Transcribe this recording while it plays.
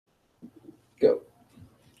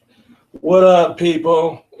What up,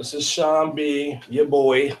 people? This is Sean B, your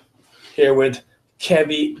boy, here with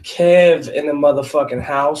Kev in the motherfucking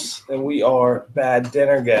house, and we are bad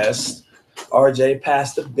dinner guests. RJ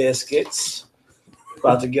passed the biscuits,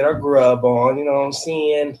 about to get our grub on. You know what I'm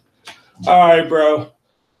saying? All right, bro.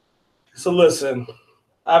 So listen,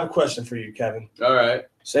 I have a question for you, Kevin. All right.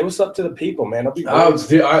 Say what's up to the people, man. I'll be I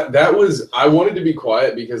wanted to be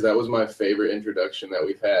quiet because that was my favorite introduction that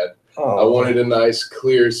we've had. I wanted a nice,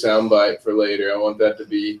 clear soundbite for later. I want that to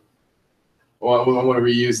be. Well, I want to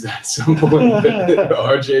reuse that at some point.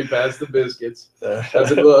 RJ passed the biscuits.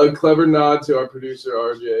 That's a clever nod to our producer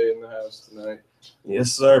RJ in the house tonight.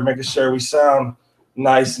 Yes, sir. Making sure we sound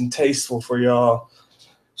nice and tasteful for y'all.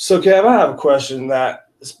 So, Kev, I have a question that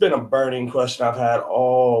it's been a burning question I've had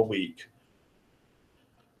all week.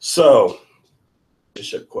 So,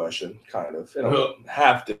 relationship question, kind of. It don't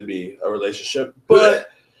have to be a relationship, but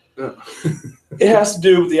it has to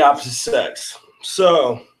do with the opposite sex.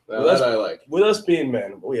 So, with us being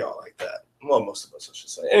men, we all like that. Well, most of us, I should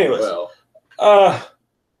say. Anyways, all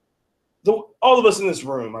of us in this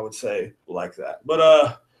room, I would say, like that.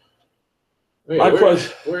 But my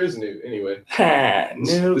question, where is Newt anyway?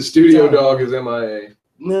 Newt, the studio dog is MIA.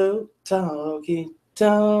 No talking. I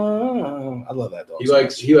love that dog. He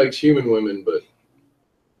likes human women, but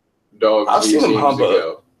dogs. I've seen him hump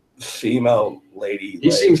a female lady. He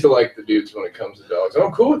seems to like the dudes when it comes to dogs.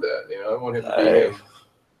 I'm cool with that. You know, I want him to be him.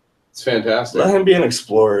 It's fantastic. Let him be an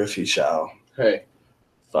explorer if he shall. Hey,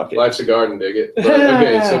 fuck it. Life's a garden, dig it. But,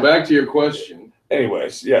 okay, so back to your question.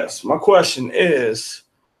 Anyways, yes, my question is: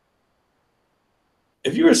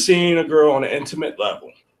 if you were seeing a girl on an intimate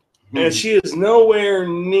level, and she is nowhere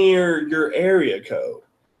near your area code,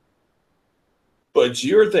 but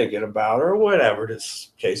you're thinking about her, whatever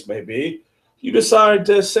this case may be, you decide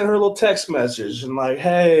to send her a little text message and like,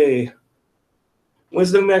 hey,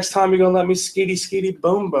 when's the next time you're going to let me skeety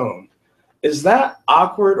boom boom? Is that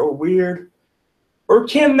awkward or weird? Or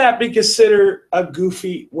can that be considered a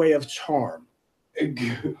goofy way of charm?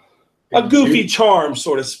 A goofy charm,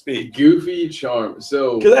 so to speak. Goofy charm.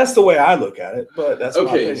 So, because that's the way I look at it. But that's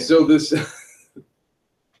okay. So this, so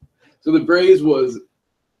the phrase was,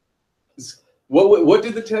 what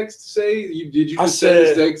did the text say? Did you just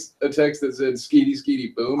send a text that said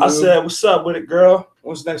skeety boom boom? I said, "What's up with it, girl?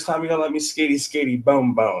 When's the next time you gonna let me skeety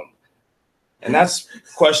boom boom?" And that's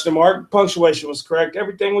question mark. Punctuation was correct.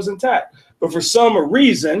 Everything was intact. But for some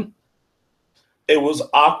reason, it was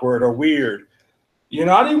awkward or weird. You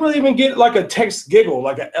know, I didn't really even get like a text giggle,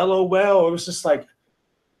 like a LOL. It was just like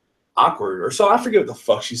awkward or so. I forget what the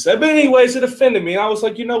fuck she said. But anyways, it offended me. And I was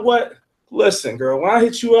like, you know what? Listen, girl, when I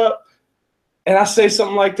hit you up and I say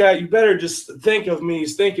something like that, you better just think of me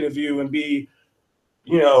as thinking of you and be,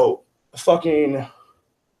 you know, fucking,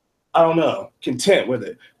 I don't know, content with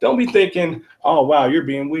it. Don't be thinking, oh, wow, you're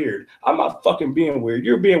being weird. I'm not fucking being weird.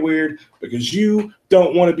 You're being weird because you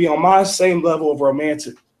don't want to be on my same level of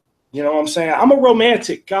romantic. You know what I'm saying? I'm a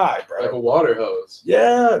romantic guy, bro. Like a water hose.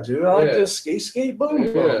 Yeah, dude. I like this skate, boom, boom.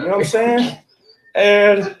 You know what I'm saying?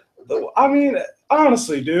 And I mean,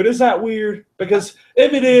 honestly, dude, is that weird? Because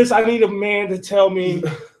if it is, I need a man to tell me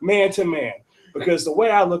man to man. Because the way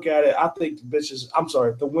I look at it, I think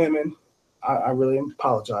the women, I really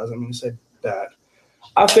apologize. I mean to say that.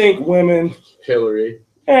 I think women. Hillary.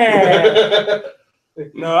 No,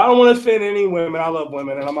 I don't want to offend any women. I love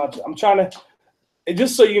women. And I'm trying to.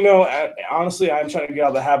 Just so you know, honestly, I'm trying to get out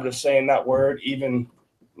of the habit of saying that word, even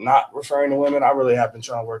not referring to women. I really have been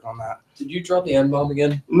trying to work on that. Did you drop the N-bomb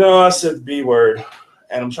again? No, I said the B word,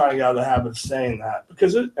 and I'm trying to get out of the habit of saying that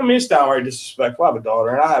because, it's downright disrespectful. I have a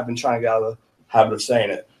daughter, and I have been trying to get out of the habit of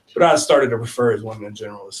saying it. But I started to refer as women in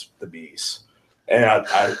general as the B's, and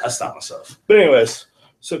I stopped myself. But anyways,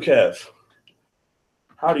 so Kev,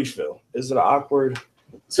 how do you feel? Is it awkward?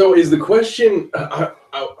 So is the question...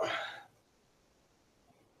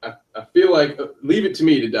 I feel like, leave it to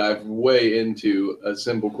me to dive way into a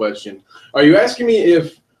simple question. Are you asking me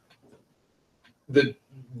if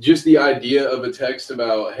just the idea of a text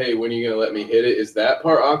about, hey, when are you going to let me hit it, is that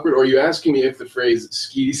part awkward? Or are you asking me if the phrase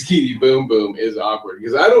skeety boom boom is awkward?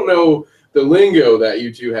 Because I don't know the lingo that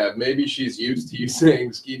you two have. Maybe she's used to you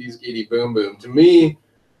saying skeety boom boom. To me,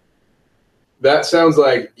 that sounds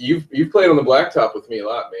like you've played on the blacktop with me a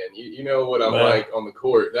lot, man. You know what I'm like on the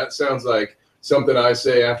court. That sounds like something I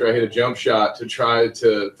say after I hit a jump shot to try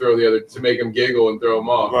to throw to make them giggle and throw them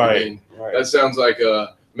off. Right. I mean, that sounds like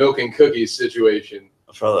a milk and cookies situation.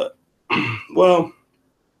 I feel it. Well,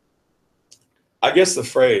 I guess the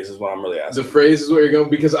phrase is what I'm really asking. The phrase is what you're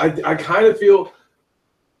going, because I kind of feel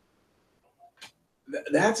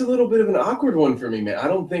That's a little bit of an awkward one for me, man. I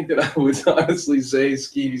don't think that I would honestly say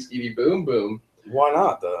skeety skeety boom boom. Why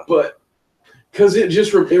not though? But because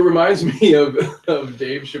it reminds me of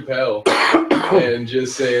Dave Chappelle and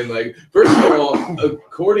just saying like, first of all,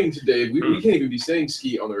 according to Dave, we can't even be saying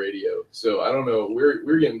skeet on the radio. So I don't know.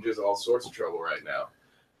 We're getting just all sorts of trouble right now.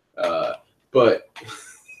 But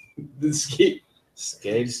the skeet.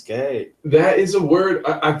 Skate. That is a word.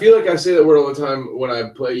 I feel like I say that word all the time when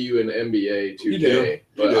I play you in NBA 2K,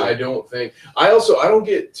 but I don't think. I don't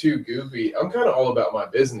get too goofy. I'm kind of all about my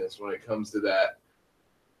business when it comes to that,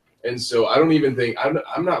 and so I don't even think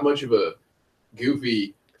I'm not much of a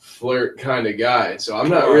goofy flirt kind of guy. So I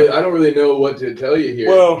don't really know what to tell you here.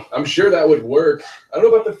 Well, I'm sure that would work. I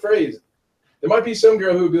don't know about the phrase. There might be some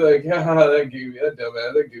girl who'd be like, "Ha, that goofy, that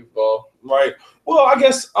dumbass, that goofball." Right. Well, I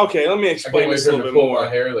guess okay. Let me explain this a little bit more. My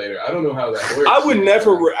hair later. I don't know how that works. I would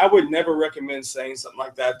never recommend saying something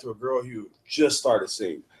like that to a girl who just started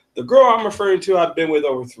seeing. The girl I'm referring to, I've been with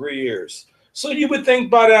over 3 years. So you would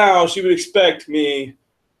think by now she would expect me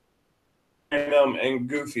random and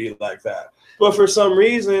goofy like that. But for some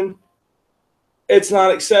reason, it's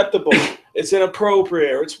not acceptable. It's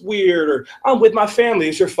inappropriate, or it's weird, or I'm with my family.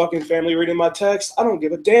 It's your fucking family reading my text. I don't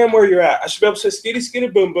give a damn where you're at. I should be able to say skitty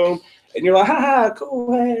skitty boom boom. And you're like, ha,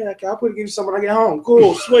 cool, hey, I'll put it give you something when I get home.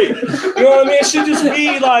 Cool, sweet. You know what I mean? It should just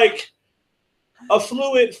be like a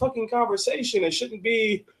fluid fucking conversation. It shouldn't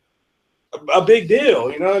be a big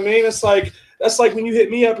deal. You know what I mean? That's like when you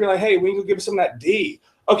hit me up, you're like, hey, we can go give me some of that D.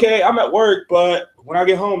 Okay, I'm at work, but when I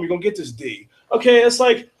get home, you're gonna get this D. Okay, it's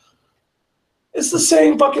like it's the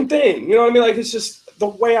same fucking thing. You know what I mean? Like it's just the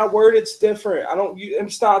way I word it's different.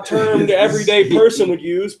 It's not a term the everyday person would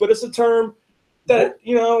use, but it's a term that,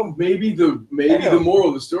 you know, maybe the moral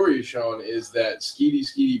of the story, Sean, is that skeety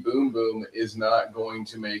skeety boom boom is not going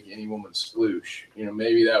to make any woman sploosh. You know,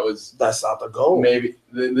 maybe that's not the goal. Maybe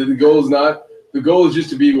the goal is not. The goal is just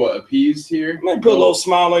to be appeased here. Maybe put a little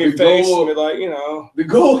smile on your face and be like, you know. The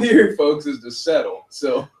goal here, folks, is to settle.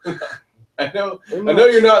 So I know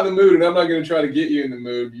you're not in the mood, and I'm not going to try to get you in the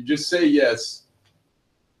mood. You just say yes.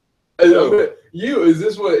 Is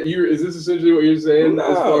this essentially what you're saying?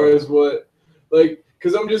 No. As far as what? Like,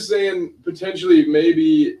 because I'm just saying, potentially,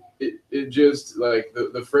 maybe it just, like,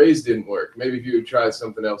 the phrase didn't work. Maybe if you would try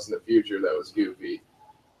something else in the future that was goofy.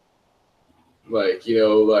 Like, you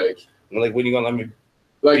know, like when you going to let me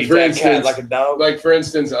like, for instance, cat like a dog? Like, for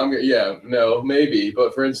instance, maybe.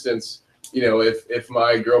 But, for instance, you know, if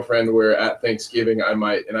my girlfriend were at Thanksgiving,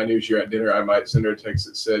 and I knew she were at dinner, I might send her a text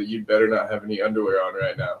that said, "You'd better not have any underwear on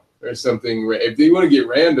right now." Or something. If you want to get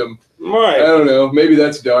random, right? I don't know. Maybe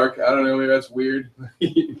that's dark. I don't know. Maybe that's weird.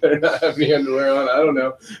 You better not have any underwear on. I don't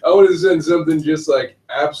know. I would have said something just like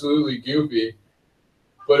absolutely goofy,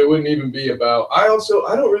 but it wouldn't even be about. I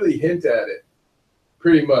don't really hint at it.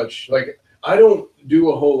 Pretty much, like I don't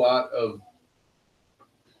do a whole lot of.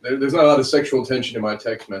 There's not a lot of sexual tension in my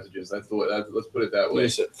text messages. That's the way. Let's put it that way.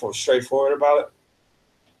 Is it for straightforward about it?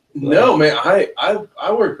 No, man.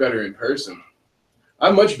 I work better in person.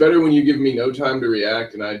 I'm much better when you give me no time to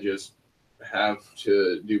react and I just have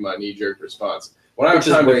to do my knee-jerk response. When I have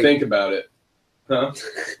time to think about it, huh?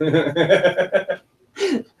 The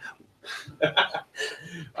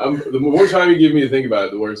more time you give me to think about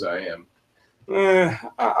it, the worse I am.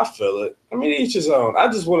 I feel it. I mean, each his own. I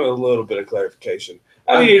just wanted a little bit of clarification.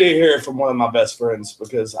 I needed to hear it from one of my best friends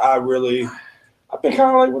because I've been kind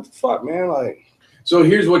of like, what the fuck, man? Like, so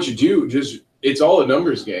here's what you do. It's all a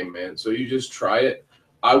numbers game, man. So you just try it.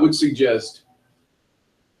 I would suggest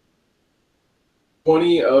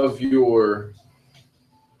 20 of your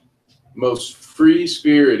most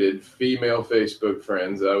free-spirited female Facebook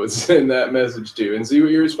friends I would send that message to and see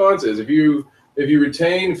what your response is. If you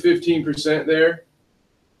retain 15% there,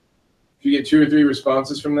 if you get 2 or 3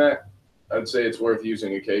 responses from that, I'd say it's worth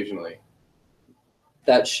using occasionally.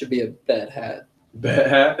 That should be a bet hat. Bet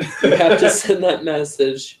hat? You have to send that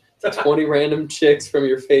message to 20 random chicks from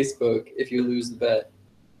your Facebook if you lose the bet.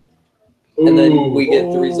 And then we get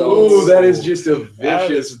the results. Oh, that is just a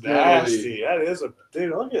vicious nasty. That is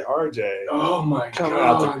dude. Look at RJ. Oh my coming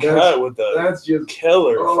god! out the cut with that's just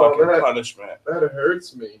killer fucking punishment. That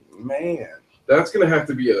hurts me, man. That's gonna have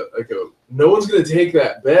to be no one's gonna take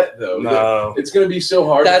that bet though. No, it's gonna be so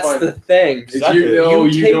hard. That's to find. The thing. Exactly. You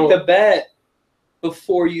take the bet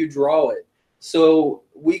before you draw it. So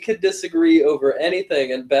we could disagree over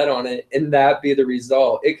anything and bet on it, and that be the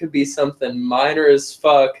result. It could be something minor as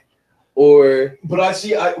fuck. But I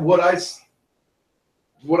see what I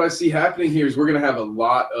see happening here is we're gonna have a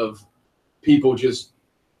lot of people just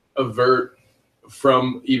avert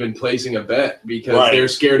from even placing a bet because they're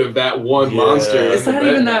scared of that one monster. It's not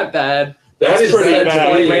even that bad. That is pretty bad, bad,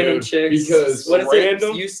 20 dude, random chicks. because what is random-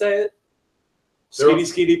 it? You say it. Skitty,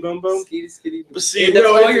 skitty, boom, boom. Skitty, skitty. But see, That's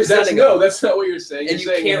all you're that's, sending no, them. that's not what you're saying. And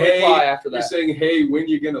You're you saying, can't hey, reply after You're that. saying, hey, when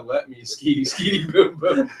you gonna let me skitty boom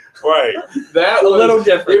boom? right. That A was little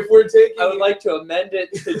different. If we're taking, I would like to amend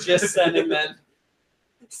it to just sending them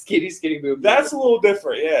skitty boom. That's a little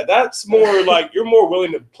different. Yeah, that's more like you're more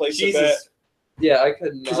willing to place a bet. Jesus. Yeah, I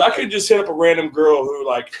couldn't. Because I could just hit up a random girl who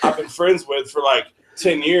like I've been friends with for like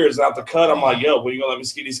 10 years out the cut. I'm like, yo, when you gonna let me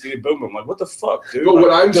skitty boom boom? I'm like, what the fuck, dude? but Like,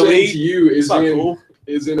 what I'm saying delete? to you It's is not cool.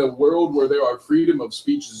 in a world where there are freedom of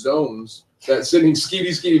speech zones, that sending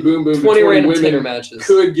skitty boom boom to 20 random women Tinder matches.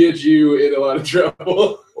 could get you in a lot of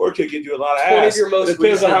trouble. Or it could get you a lot of 20 of ass. your most It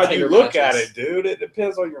depends on recent how you Tinder look at matches. it, dude. It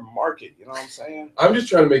depends on your market. You know what I'm saying? I'm just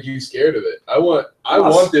trying to make you scared of it. I want I'm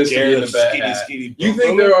not this to be scared in the of bet skitty, hat. skitty, You boom, think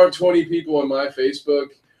boom? there are 20 people on my Facebook?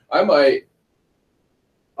 I might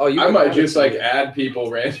Oh, you I can might have it just to like me. add people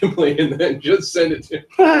randomly and then just send it to.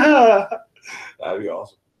 That'd be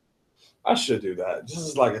awesome. I should do that. Just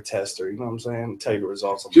as like a tester, you know what I'm saying? Tell you the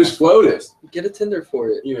results. On Just my float it. Get a Tinder for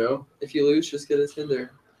it. You know, If you lose, just get a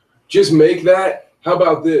Tinder. just make that. How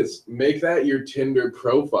about this? Make that your Tinder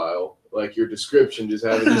profile, like your description. Just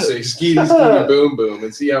have it just say skitty boom boom,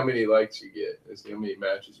 and see how many likes you get. And see how many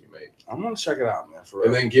matches you make. I'm gonna check it out, man. For real.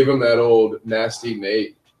 And then give them that old nasty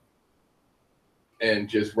Nate, and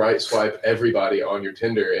just right swipe everybody on your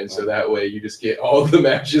Tinder, and so that way you just get all of the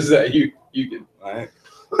matches that you could Right.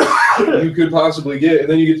 you could possibly get, and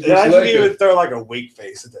then you get to be Yeah, I can selective. even throw like a wink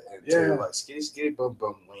face at the end Yeah. too, like skitty boom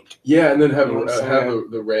boom wink. Yeah, and then have You know what I'm have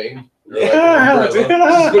saying? the rain. Or Yeah, like an umbrella. dude.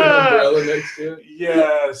 Just put an umbrella next to it.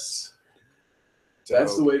 Yes.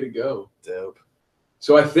 That's the way to go. Dope.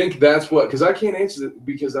 So I think that's what, because I can't answer it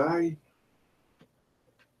because I'm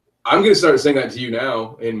gonna start saying that to you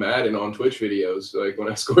now in Madden on Twitch videos. Like when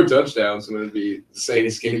I score touchdowns, I'm gonna be saying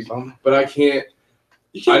Skitty bum. but I can't.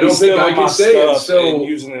 You can't I don't be think I stealing can my say it, stuff so- and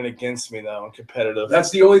using it against me though and competitive. That's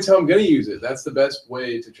the only time I'm gonna use it. That's the best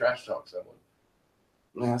way to trash talk someone.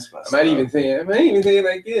 Man, that's messed I might up. even think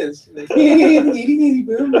like this. Like,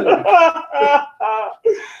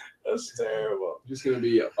 That's terrible. just gonna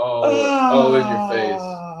be all in your face.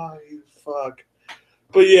 Ah, you fuck.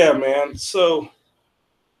 But yeah, man. So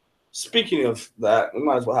speaking of that, we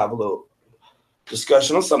might as well have a little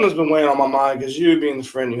discussion on something that's been weighing on my mind because you being the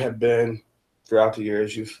friend you have been throughout the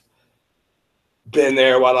years, you've been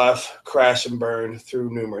there while I've crashed and burned through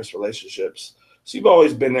numerous relationships. So you've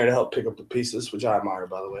always been there to help pick up the pieces, which I admire,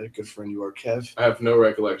 by the way. Good friend you are, Kev. I have no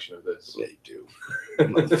recollection of this. Yeah, you do.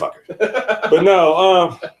 Motherfucker. But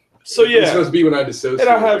no, so This yeah. must be when I dissociate. And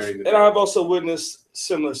I during the have day. also witnessed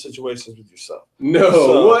similar situations with yourself. No,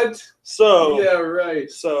 So- what? So Yeah, right.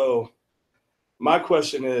 So my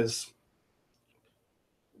question is,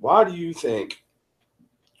 why do you think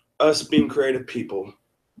us being creative people,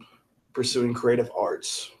 pursuing creative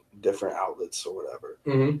arts, different outlets or whatever,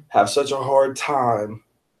 Mm-hmm. have such a hard time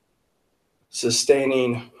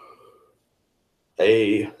sustaining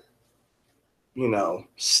a,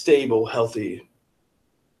 stable, healthy,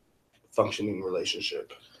 functioning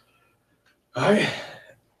relationship?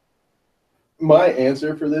 My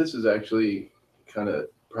answer for this is actually kind of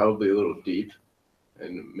probably a little deep,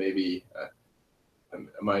 and maybe I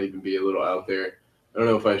might even be a little out there. I don't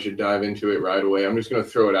know if I should dive into it right away. I'm just going to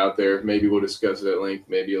throw it out there. Maybe we'll discuss it at length.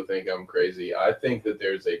 Maybe you'll think I'm crazy. I think that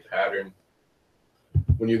there's a pattern.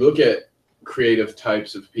 When you look at creative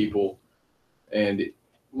types of people, and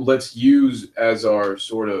let's use as our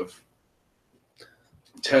sort of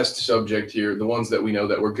test subject here the ones that we know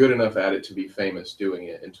that we're good enough at it to be famous doing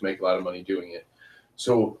it and to make a lot of money doing it.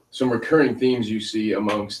 So some recurring themes you see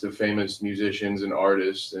amongst the famous musicians and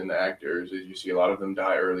artists and actors is you see a lot of them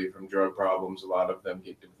die early from drug problems. A lot of them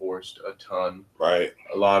get divorced a ton. Right.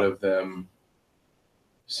 A lot of them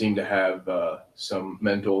seem to have some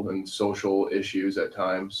mental and social issues at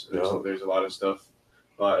times. Yeah. There's a lot of stuff.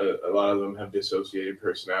 A lot of them have dissociated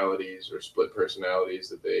personalities or split personalities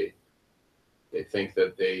that they think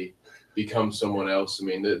that they become someone else. I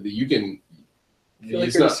mean, you can. I feel like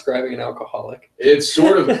It's you're not- describing an alcoholic. It's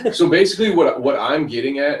sort of so basically what I'm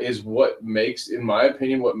getting at is what makes, in my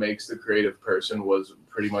opinion, what makes the creative person was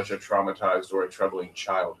pretty much a traumatized or a troubling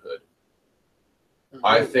childhood.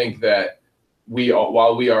 I think that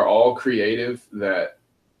while we are all creative, that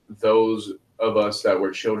those of us that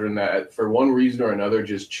were children that for one reason or another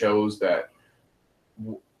just chose that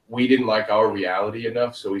we didn't like our reality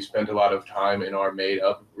enough, so we spent a lot of time in our made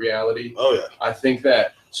up reality. Oh yeah. I think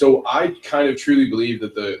that, so I kind of truly believe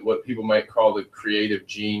that what people might call the creative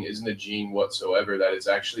gene isn't a gene whatsoever, that it's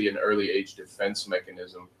actually an early age defense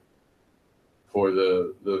mechanism for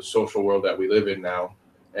the social world that we live in now.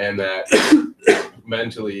 and that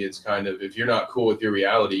mentally it's kind of, if you're not cool with your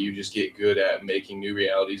reality, you just get good at making new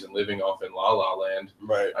realities and living off in la la land.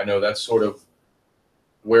 Right. I know that's sort of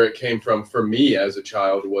where it came from for me as a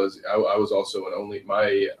child. Was I was also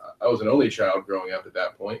I was an only child growing up at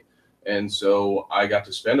that point, and so I got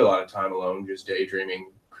to spend a lot of time alone, just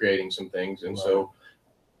daydreaming, creating some things, and so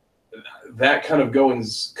that kind of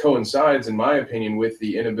coincides, in my opinion, with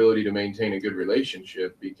the inability to maintain a good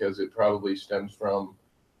relationship, because it probably stems from,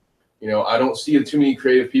 I don't see too many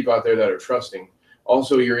creative people out there that are trusting.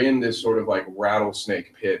 Also, you're in this sort of like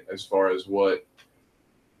rattlesnake pit as far as what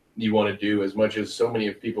you want to do. As much as so many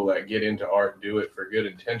of people that get into art do it for good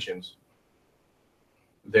intentions,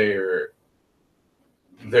 there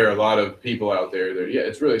are a lot of people out there that,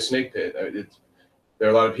 it's really a snake pit. There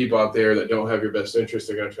are a lot of people out there that don't have your best interest.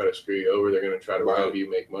 They're going to try to screw you over. They're going to try to rob you,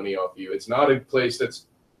 make money off you. It's not a place that's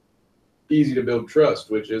easy to build trust,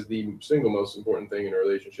 which is the single most important thing in a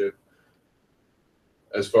relationship,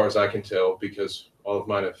 as far as I can tell, because all of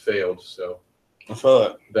mine have failed. So I feel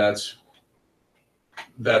it.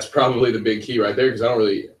 That's probably the big key right there, because I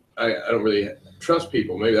don't really trust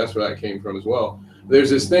people. Maybe that's where that came from as well. There's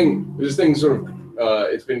this thing sort of,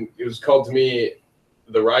 it was called to me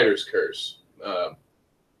the writer's curse.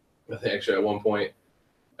 I think actually at one point,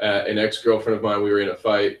 an ex-girlfriend of mine, we were in a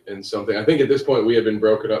fight and something. I think at this point we had been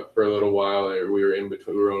broken up for a little while, and we were on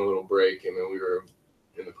a little break, and then we were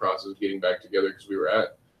in the process of getting back together because we were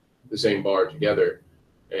at the same bar together.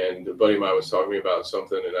 And a buddy of mine was talking to me about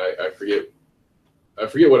something, and I forget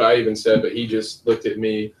what I even said, but he just looked at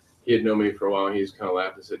me. He had known me for a while, and he just kind of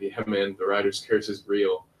laughed and said, "Yeah, man, the writer's curse is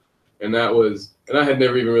real." And I had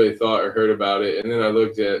never even really thought or heard about it. And then I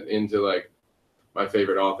looked into like my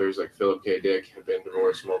favorite authors, like Philip K. Dick, have been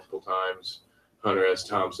divorced multiple times. Hunter S.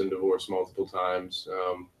 Thompson, divorced multiple times.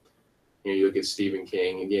 You look at Stephen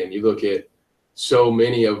King. Again, you look at so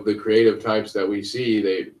many of the creative types that we see.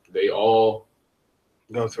 They all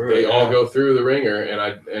go through. Go through the ringer, and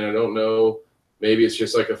I don't know. Maybe it's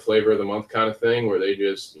just like a flavor of the month kind of thing, where they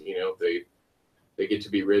just they get to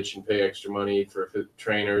be rich and pay extra money for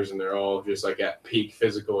trainers, and they're all just like at peak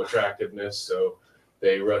physical attractiveness. So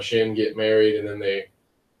they rush in, get married, and then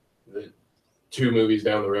the 2 movies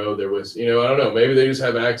down the road, there was, I don't know, maybe they just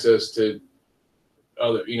have access to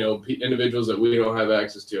other, individuals that we don't have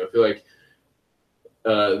access to. I feel like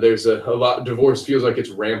there's a lot, divorce feels like it's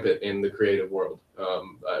rampant in the creative world.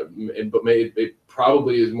 But it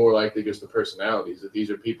probably is more likely just the personalities, that these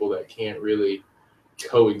are people that can't really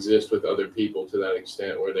coexist with other people to that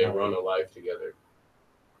extent where they run a life together.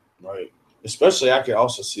 Right. Especially, I could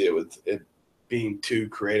also see it with it being 2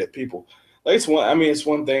 creative people. Like it's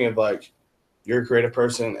one thing if like you're a creative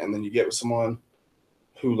person and then you get with someone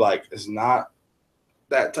who like is not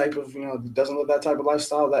that type of, doesn't live that type of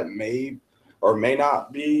lifestyle, that may or may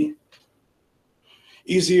not be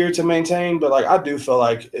easier to maintain. But like, I do feel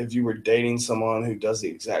like if you were dating someone who does the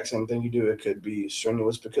exact same thing you do, it could be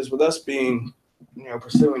strenuous, because with us being,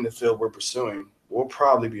 pursuing the field we're pursuing, we'll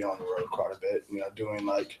probably be on the road quite a bit, doing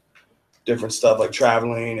like different stuff like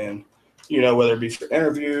traveling and, whether it be for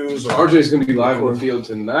interviews or RJ's going to be live in the field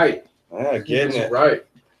tonight. Yeah, getting it. Right.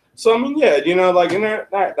 So, like in there,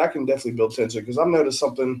 that can definitely build tension, because I've noticed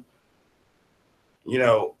something, a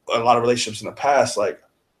lot of relationships in the past, like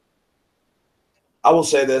I will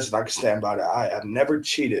say this and I can stand by it. I have never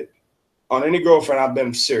cheated on any girlfriend I've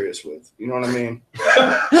been serious with. You know what I mean?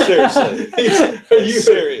 Seriously. Are you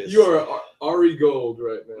serious? You are Ari Gold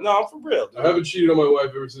right now. No, I'm for real, dude. I haven't cheated on my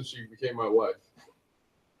wife ever since she became my wife.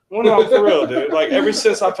 Well, no, I'm for real, dude. Like ever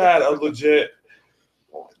since I've had a legit.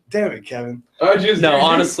 Damn it, Kevin.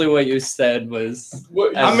 Honestly, what you said was.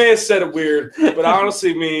 I may have said it weird, but I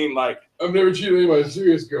honestly mean like. I've never cheated on any of my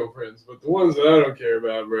serious girlfriends, but the ones that I don't care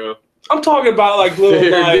about, bro. I'm talking about like little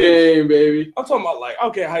fair game, baby. I'm talking about like,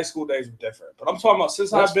 okay, high school days were different, but I'm talking about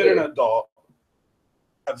since I've been an adult,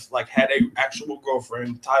 I've like had a actual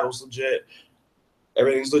girlfriend. Title's legit.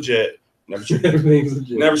 Everything's legit. Never cheated. Everything's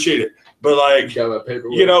legit. Never cheated. But like, got my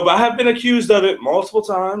paperwork. but I have been accused of it multiple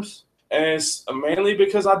times, and it's mainly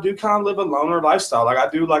because I do kind of live a loner lifestyle. Like I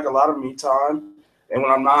do like a lot of me time, and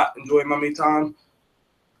when I'm not enjoying my me time,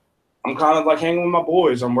 I'm kind of like hanging with my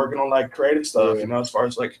boys. I'm working on like creative stuff, as far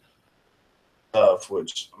as like stuff,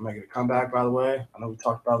 which I'm making a comeback, by the way. I know we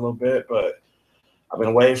talked about it a little bit, but I've been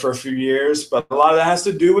away for a few years. But a lot of that has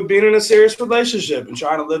to do with being in a serious relationship and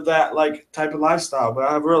trying to live that like type of lifestyle. But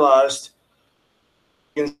I've realized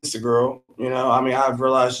against the girl, I've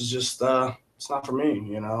realized it's just it's not for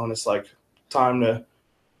me, and it's like time to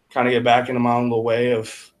kind of get back into my own little way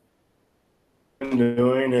of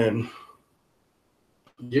doing and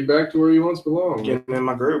Get back to where you once belonged. Getting in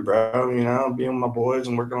my groove, bro. You know, being with my boys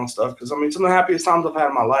and working on stuff. Because I mean, some of the happiest times I've had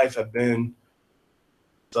in my life have been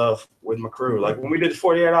stuff with my crew. Like when we did the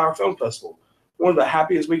 48-hour film festival, one of the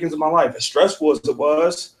happiest weekends of my life. As stressful as it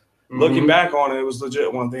was, looking back on it, it was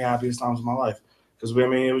legit one of the happiest times of my life. Because I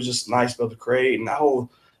mean, it was just nice to be able to create and that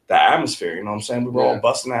atmosphere. You know what I'm saying? We were all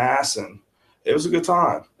busting ass, and it was a good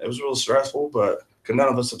time. It was real stressful, but none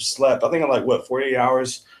of us have slept. I think in like 48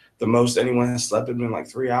 hours. The most anyone has slept had been like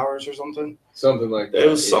 3 hours or something. Something like that. It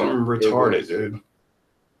was something retarded, dude.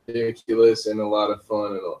 Ridiculous and a lot of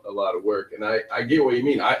fun and a lot of work. And I get what you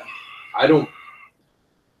mean. The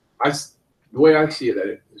way I see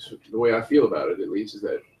it, the way I feel about it at least, is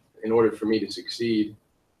that in order for me to succeed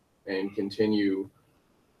and continue,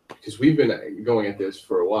 because we've been going at this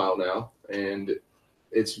for a while now, and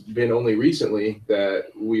it's been only recently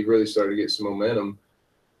that we've really started to get some momentum.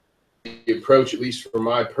 The approach, at least for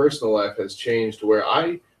my personal life, has changed to where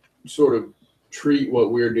I sort of treat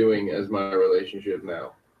what we're doing as my relationship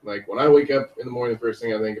now. Like when I wake up in the morning, the first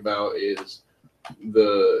thing I think about is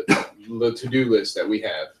the to-do list that we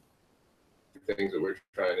have, things that we're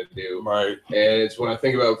trying to do. Right. And it's what I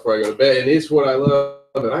think about before I go to bed, and it's what I love.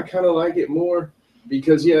 And I kind of like it more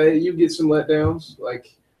because, yeah, you get some letdowns.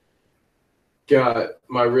 Like, got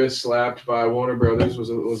my wrist slapped by Warner Brothers was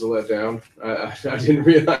a letdown. I didn't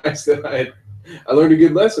realize that I learned a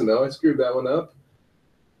good lesson though. I screwed that one up.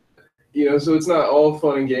 You know, so it's not all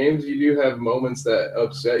fun and games. You do have moments that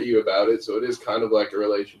upset you about it. So it is kind of like a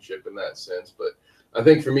relationship in that sense. But I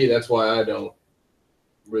think for me, that's why I don't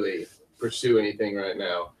really pursue anything right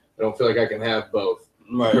now. I don't feel like I can have both.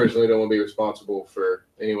 Right. I personally don't want to be responsible for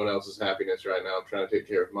anyone else's happiness right now. I'm trying to take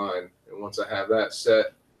care of mine. And once I have that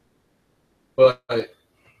set, but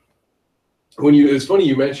it's funny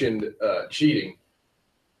you mentioned cheating.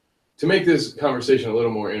 To make this conversation a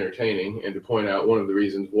little more entertaining and to point out one of the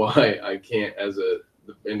reasons why I can't, as the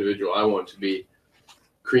individual I want to be,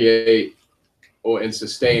 create and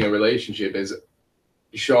sustain a relationship is,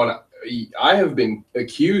 Sean, I have been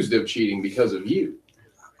accused of cheating because of you.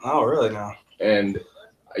 Oh, really now? And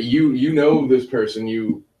you know this person,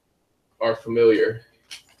 you are familiar.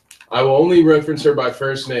 I will only reference her by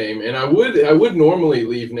first name, and I would normally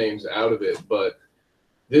leave names out of it, but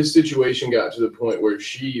this situation got to the point where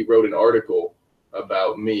she wrote an article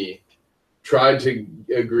about me, tried to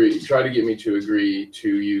get me to agree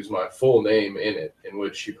to use my full name in it, in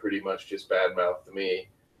which she pretty much just badmouthed me.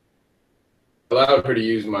 Allowed her to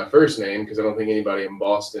use my first name because I don't think anybody in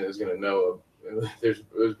Boston is going to know. There's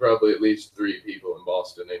probably at least 3 people in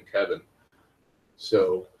Boston named Kevin.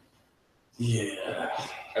 So, yeah.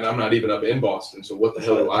 And I'm not even up in Boston, so what the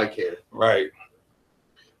hell do I care? Right.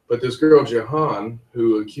 But this girl, Jahan,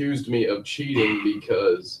 who accused me of cheating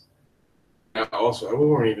because we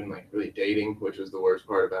weren't even like really dating, which was the worst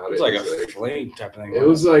part about it. It's like a fling type of thing. It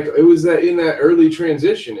was that in that early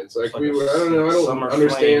transition. It's like we were, I don't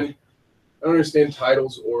understand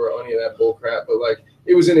titles or any of that bull crap, but like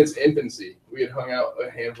it was in its infancy. We had hung out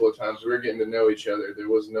a handful of times. We were getting to know each other. There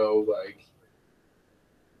was no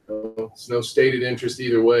stated interest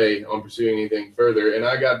either way on pursuing anything further. And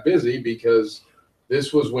I got busy because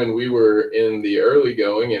this was when we were in the early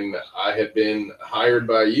going, and I had been hired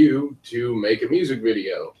by you to make a music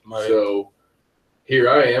video. Right. So here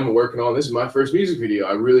I am working on this. Is my first music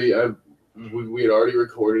video. We had already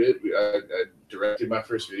recorded it. I directed my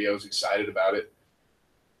first video. I was excited about it.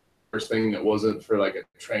 First thing that wasn't for like a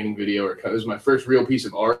training video it was my first real piece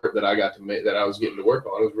of art that I got to make, that I was getting to work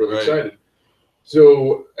on. I was really excited.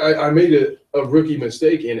 So I made a rookie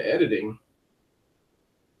mistake in editing.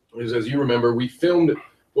 Because as you remember, we filmed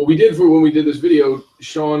what we did when we did this video.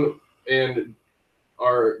 Sean and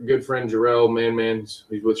our good friend Jarrell Man,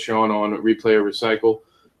 he's with Sean on Replay or Recycle,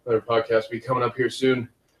 another podcast will be coming up here soon.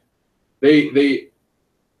 They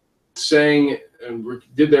sang and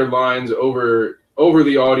did their lines over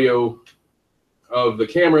the audio of the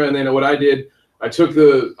camera, and then what I did, I took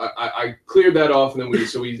I cleared that off, and then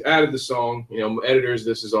we added the song. You know, editors,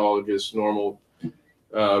 this is all just normal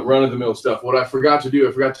run-of-the-mill stuff. What I forgot to do,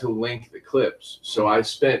 I forgot to link the clips. So I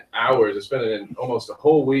spent hours, almost a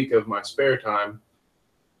whole week of my spare time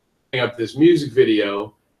putting up this music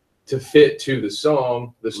video to fit to the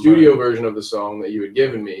song, the studio version of the song that you had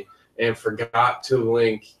given me, and forgot to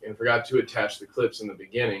link and forgot to attach the clips in the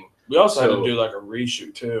beginning. We also had to do like a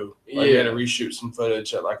reshoot too. We had to reshoot some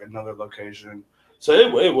footage at like another location. So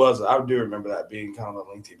it was. I do remember that being kind of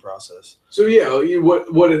a lengthy process. So yeah,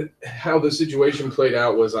 how the situation played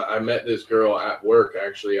out was I met this girl at work.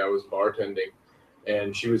 Actually, I was bartending,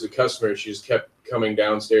 and she was a customer. She just kept coming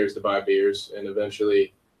downstairs to buy beers, and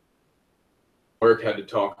eventually work had to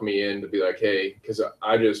talk me in to be like, hey, because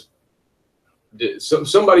I just did.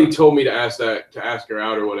 Somebody told me to ask her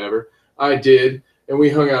out or whatever. I did, and we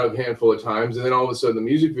hung out a handful of times, and then all of a sudden the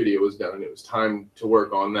music video was done, and it was time to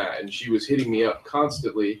work on that. And she was hitting me up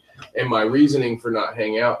constantly, and my reasoning for not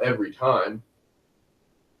hanging out every time,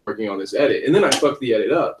 working on this edit, and then I fucked the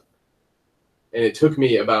edit up, and it took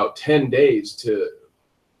me about 10 days to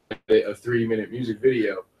edit a 3-minute music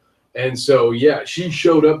video. And so, yeah, she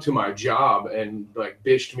showed up to my job and like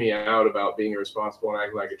bitched me out about being irresponsible and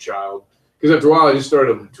acting like a child. Because after a while, I just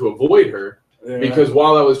started to avoid her because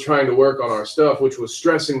while I was trying to work on our stuff, which was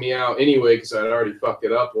stressing me out anyway because I'd already fucked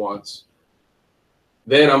it up once,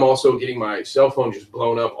 then I'm also getting my cell phone just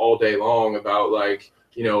blown up all day long about like,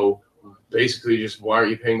 you know, basically just why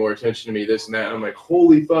aren't you paying more attention to me, this and that. And I'm like,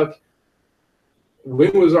 holy fuck.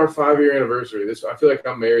 When was our 5-year anniversary? I feel like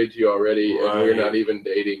I'm married to you already, and we're not even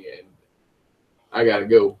dating, and I gotta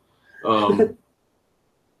go.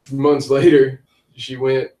 Months later, she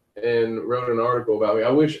went and wrote an article about me.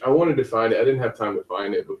 I wanted to find it. I didn't have time to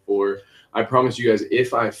find it before. I promise you guys,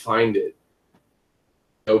 if I find it,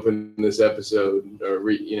 open this episode or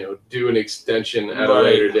do an extension at a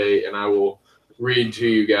later date, and I will read to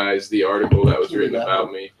you guys the article that was written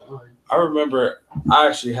about me. I remember. I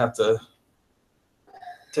actually have to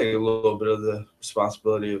take a little bit of the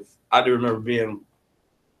responsibility of. I do remember being.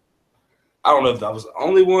 I don't know if that was the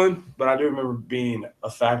only one, but I do remember being a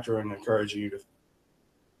factor in encouraging you to.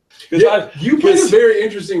 Yeah, you played a very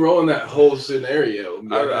interesting role in that whole scenario.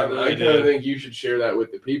 I kind of think you should share that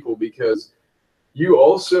with the people because you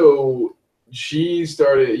also. She was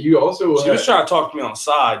trying to talk to me on the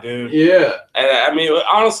side, dude. Yeah. And I mean,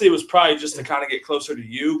 honestly, it was probably just to kind of get closer to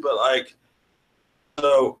you, but like,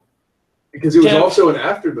 so. Because it was also an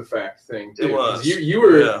after the fact thing, too. It was. You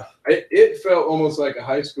were, it felt almost like a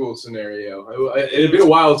high school scenario. It had been a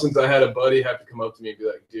while since I had a buddy have to come up to me and be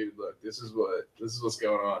like, dude, look, this is what's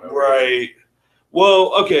going on. Right.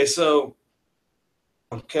 Well, okay, so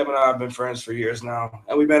Kevin and I have been friends for years now,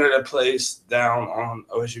 and we met at a place down on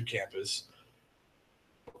OSU campus.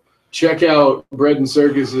 Check out Bread and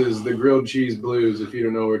Circus's The Grilled Cheese Blues if you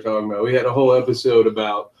don't know what we're talking about. We had a whole episode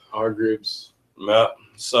about our group's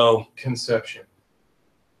conception.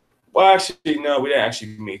 Well, actually, no, we didn't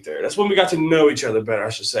actually meet there. That's when we got to know each other better, I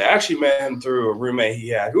should say. I actually met him through a roommate he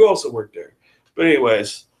had who also worked there. But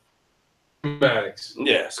anyways. Schematics.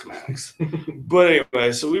 Yeah, schematics. But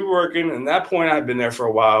anyway, so we were working, and at that point I had been there for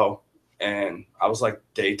a while, and I was like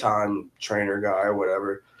daytime trainer guy or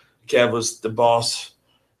whatever. Kev was the boss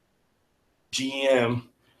GM.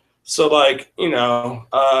 So like, me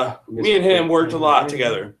and him worked a lot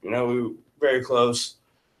together. We were very close.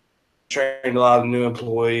 Trained a lot of new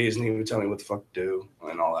employees, and he would tell me what the fuck to do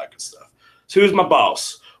and all that good stuff. So he was my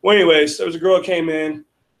boss. Well, anyways, there was a girl that came in,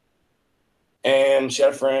 and she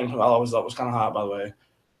had a friend who I always thought was kind of hot, by the way.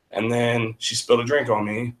 And then she spilled a drink on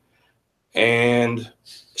me, and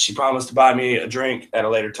she promised to buy me a drink at a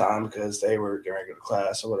later time because they were getting ready to go to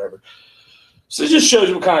class or whatever. So it just shows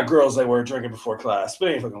you what kind of girls they were drinking before class. But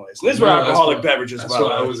ain't fucking ways. This is where alcoholic beverages. That's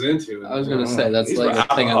what I was into. I was gonna say that's like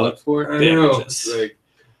the thing I look for. I know. Like,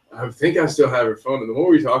 I think I still have her phone, and the more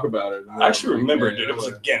we talk about it, I actually remember, dude. It was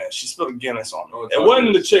a Guinness. She spilled a Guinness on me. It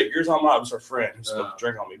wasn't the chick you're talking about. It was her friend who spilled the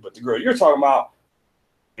drink on me. But the girl you're talking about,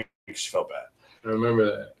 she felt bad. I remember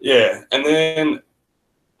that. Yeah, and then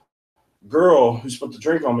girl who spilled the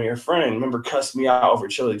drink on me, her friend, remember cussed me out over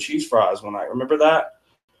chili cheese fries one night. Remember that?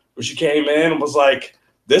 Where she came in and was like,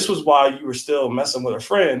 "This was why you were still messing with her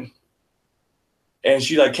friend." And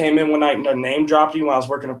she like came in one night and her name dropped you when I was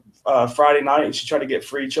working Friday night, and she tried to get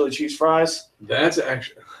free chili cheese fries. That's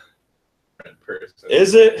actually a person.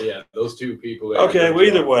 Is it? Yeah, those two people. Okay, well,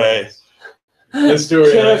 either way. This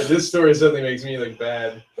story suddenly makes me look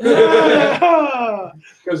bad. Because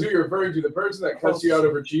who you're referring to, the person that cussed you out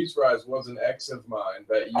over cheese fries was an ex of mine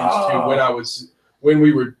that used to when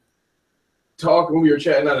we were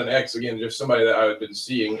chatting, not an ex, again, just somebody that I had been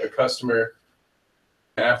seeing, a customer.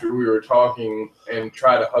 After we were talking and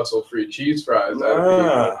try to hustle free cheese fries out of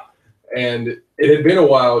people. And it had been a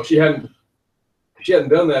while. She hadn't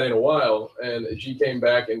done that in a while, and she came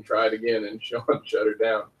back and tried again, and Sean shut her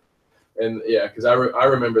down. And yeah, because I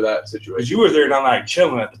remember that situation. Because you were there that night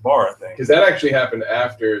chilling at the bar, I think. Because that actually happened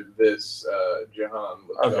after this Jahan.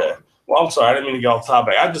 Okay. Well, I'm sorry, I didn't mean to get off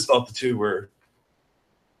topic. I just thought the two were.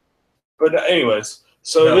 But anyways,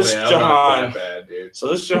 so this Jahan. So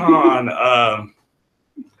this Jahan.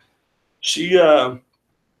 She with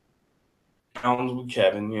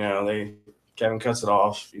Kevin, Kevin cuts it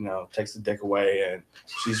off, takes the dick away, and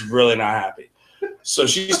she's really not happy. So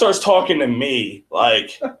she starts talking to me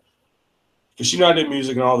like because she knew I did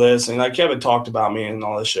music and all this, and like Kevin talked about me and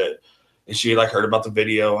all this shit, and she like heard about the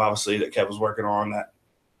video, obviously, that Kev was working on that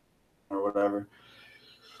or whatever.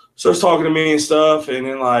 So it's talking to me and stuff, and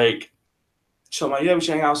then like, so I'm like, yeah, we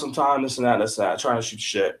should hang out sometime, this and that, trying to shoot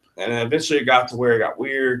shit. And then eventually it got to where it got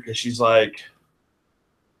weird because she's like,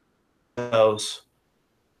 I was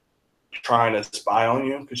trying to spy on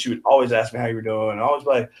you, because she would always ask me how you were doing, and always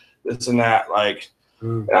like this and that, like.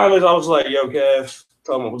 And I was like, yo, Kev,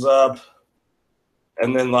 tell me what was up.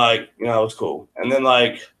 And then like, you know, it was cool. And then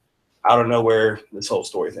like, out of nowhere, this whole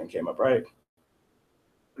story thing came up, right?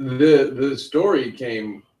 The story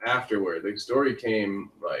came afterward. The story came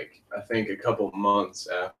like, I think a couple months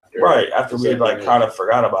after. Right, after we had like kind of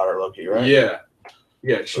forgot about her, Loki, right? Yeah.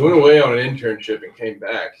 Yeah, she went away on an internship and came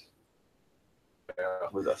back.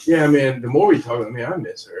 Yeah, man, the more we talk, I mean, I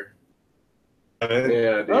miss her.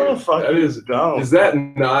 Yeah, dude. Oh, fuck, that is dumb. Does that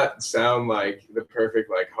not sound like the perfect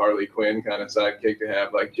like Harley Quinn kind of sidekick to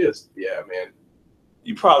have? Like, just yeah, man.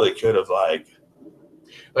 You probably could have like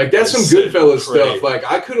that's some Goodfellas stuff.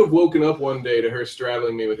 Like, I could have woken up one day to her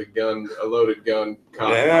straddling me with a gun, a loaded gun, on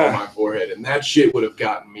my forehead, and that shit would have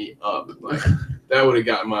gotten me up. Like, that would have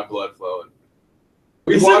gotten my blood flowing.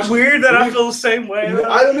 Is it weird that I feel the same way?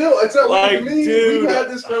 I don't know. It's not like, weird to me. Dude, We've had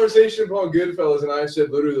this conversation upon Goodfellas, and I said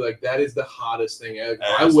literally, like, that is the hottest thing ever.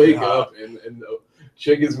 I That's wake hot. up and the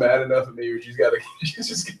chick is mad enough at me where she's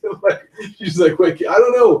like, wait, I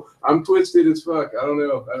don't know. I'm twisted as fuck. I don't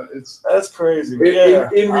know. That's crazy.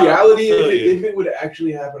 In reality, if it would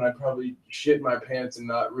actually happen, I'd probably shit my pants and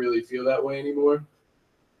not really feel that way anymore.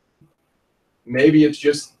 Maybe it's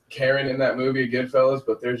just Karen in that movie, Goodfellas,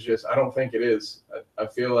 but I don't think it is. I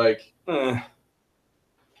feel like I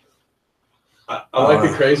like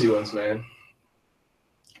the crazy ones, man.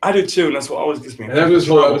 I do too, and that's what always gets me. And that's what this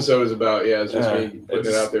whole episode is about. Yeah, it's just me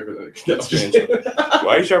putting it out there for the.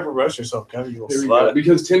 Why are you trying to promote yourself, Kevin? You little slut.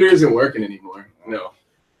 Because Tinder isn't working anymore. No,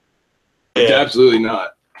 it's absolutely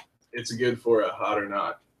not. It's good for a hot or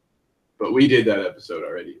not. But we did that episode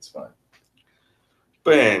already. It's fine.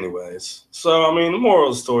 But anyways, so I mean, the moral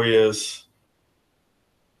of the story is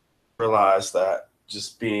realize that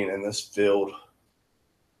just being in this field,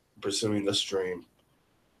 pursuing this dream,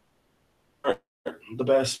 the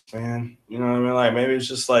best, man. You know what I mean? Like, maybe it's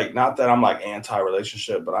just like, not that I'm like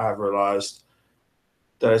anti-relationship, but I have realized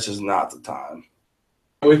that it's just not the time.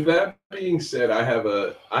 With that being said, I have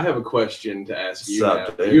a question to ask you. What's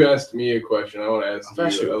up, now. You asked me a question. I want to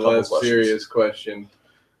ask you a less serious question.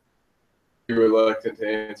 You're reluctant to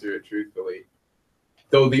answer it truthfully.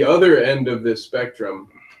 Though the other end of this spectrum,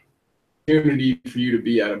 opportunity for you to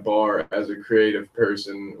be at a bar as a creative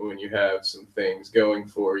person when you have some things going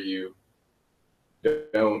for you,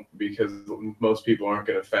 don't, because most people aren't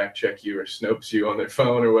going to fact check you or snopes you on their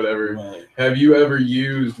phone or whatever. Right. Have you ever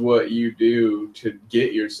used what you do to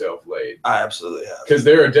get yourself laid? I absolutely have. Because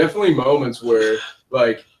there are definitely moments where,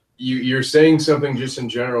 like, you're saying something just in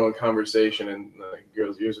general in conversation, and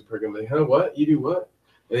girls' ears are perking, like, huh, what? You do what?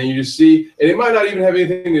 And then you just see, and it might not even have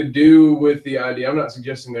anything to do with the idea. I'm not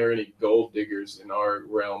suggesting there are any gold diggers in our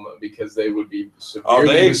realm, because they would be severely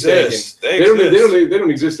they mistaken. exist. They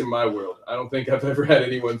don't exist in my world. I don't think I've ever had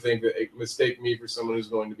anyone think that mistake me for someone who's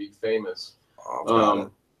going to be famous.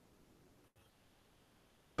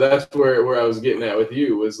 That's where I was getting at with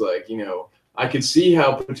you, was like, you know, I could see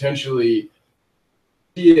how potentially.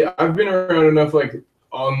 Yeah, I've been around enough, like,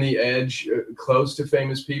 on the edge, close to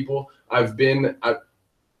famous people.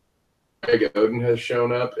 Greg Oden has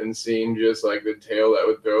shown up and seen just like the tail that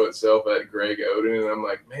would throw itself at Greg Oden, and I'm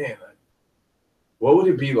like, man, what would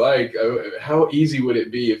it be like? How easy would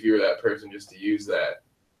it be if you were that person, just to use that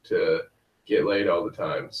to get laid all the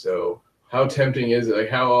time? So how tempting is it? Like,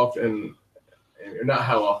 how often, or not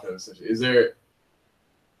how often, is there,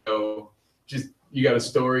 just, you got a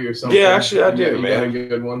story or something? Yeah, actually, I do, man. Got a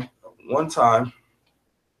good one? One time,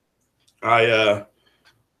 I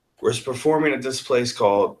was performing at this place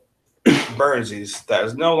called Burnsies that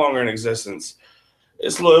is no longer in existence. It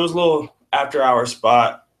was a little after-hour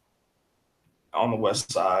spot on the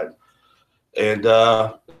west side, and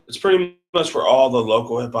it's pretty much where all the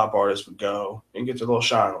local hip-hop artists would go and get their little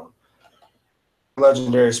shine on.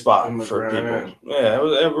 Legendary spot for people. Yeah,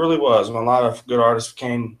 it really was. And a lot of good artists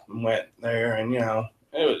came and went there, and it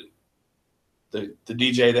was the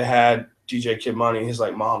DJ they had, DJ Kid Money, his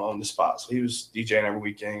like mom owned the spot, so he was DJing every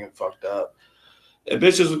weekend and fucked up. And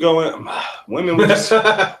bitches would go in, women would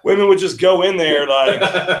just go in there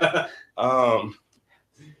like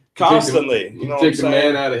constantly. You know, take the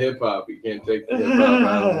man out of hip hop. You can't take the hip hop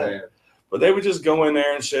out of the man. But they would just go in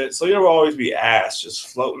there and shit. So there would always be ass just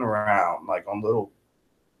floating around, like on little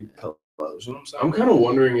You know what I'm saying? I'm kind of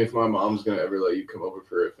wondering if my mom's gonna ever let you come over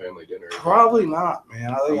for a family dinner. Probably not,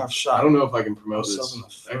 man. I think I've shot. I don't know if I can promote myself this. in the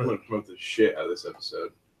I foot. want to promote the shit out of this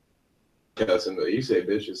episode. Yeah, listen, you say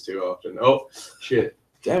bitches too often. Oh shit!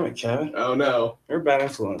 Damn it, Kevin. Oh no! You're a bad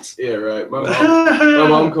influence. Yeah, right. My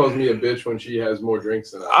mom calls me a bitch when she has more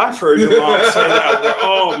drinks than I do. I've heard your mom say that.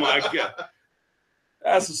 Oh my god,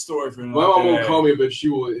 that's a story for another My mom won't day. call me a bitch. She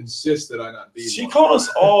will insist that I not be. She one. called us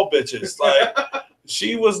all bitches. Like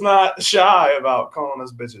she was not shy about calling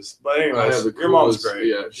us bitches. But I anyways, have the your mom's coolest- great.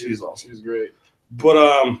 Yeah, she's awesome. She's great.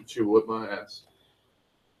 But She whipped my ass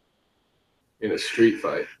in a street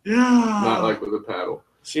fight, yeah, not like with a paddle.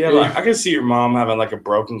 she had like I can see your mom having like a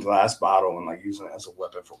broken glass bottle and like using it as a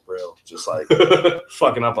weapon for real, just like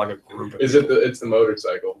fucking up like a group. Of Is it it's the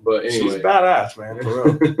motorcycle? But anyway, She's badass, man.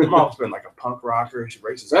 For real. Your mom's been like a punk rocker. She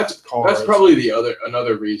races cars. That's probably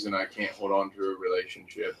another reason I can't hold on to a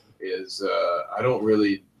relationship is I don't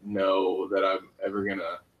really know that I'm ever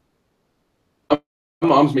gonna. My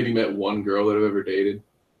mom's maybe met one girl that I've ever dated.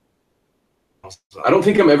 I don't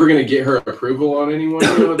think I'm ever gonna get her approval on anyone.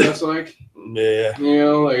 You know what that's like? Yeah. You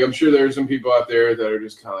know, like I'm sure there's some people out there that are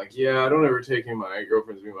just kind of like, yeah, I don't ever take in my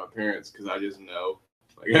girlfriends to be my parents because I just know.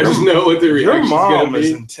 Like I just know what the Your reaction's mom gonna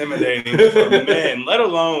is be. intimidating for men, let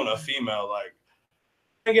alone a female. Like,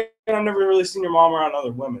 again, I've never really seen your mom around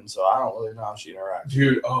other women, so I don't really know how she interacts.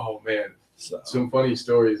 Dude, oh man. So. Some funny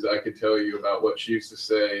stories I could tell you about what she used to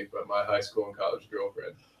say about my high school and college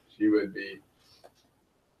girlfriend. She would be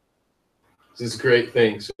this great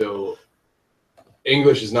thing. So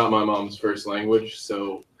English is not my mom's first language,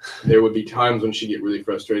 so there would be times when she'd get really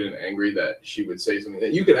frustrated and angry that she would say something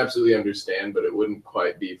that you could absolutely understand, but it wouldn't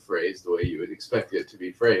quite be phrased the way you would expect it to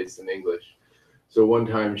be phrased in English. So one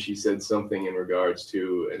time she said something in regards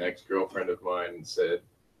to an ex-girlfriend of mine and said,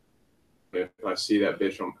 if I see that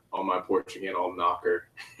bitch on my porch again, I'll knock her.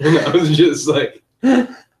 And I was just like,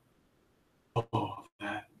 oh,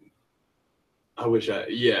 that. I wish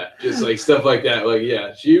just like stuff like that. Like,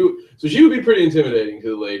 yeah, she would be pretty intimidating to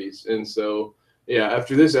the ladies. And so, yeah,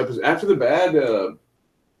 after this episode, after the bad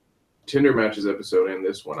Tinder matches episode and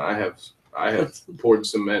this one, I have poured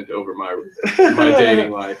cement over my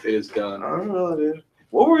dating life. It is done. I don't know, dude.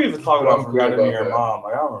 What were we even talking about? Regarding your mom?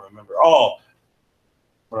 Like, I don't remember. Oh,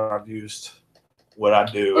 what I've used, what I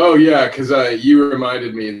do. Oh yeah, because you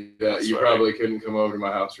reminded me that That's you right. probably couldn't come over to my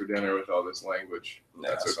house for dinner with all this language.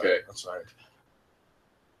 Yeah, That's okay. Right. That's right.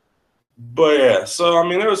 But yeah, so I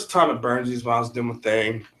mean, there was a time at Burnsies when I was doing my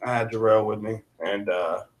thing. I had Jarrell with me, and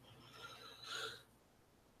I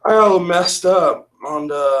got a little messed up on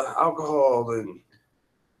the alcohol and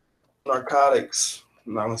narcotics.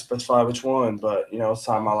 I'm not gonna specify which one, but you know, it's a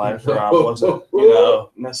time in my life where I wasn't,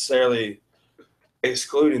 necessarily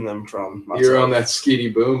excluding them from myself. You're on that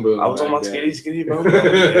skitty boom boom. I was on my back then. skitty boom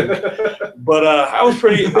boom. But I was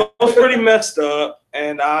pretty messed up,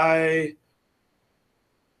 and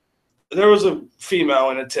there was a female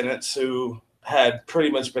in attendance who had pretty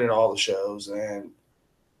much been at all the shows, and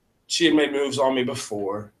she had made moves on me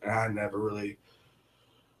before, and I never really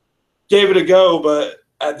gave it a go. But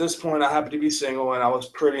at this point, I happened to be single, and I was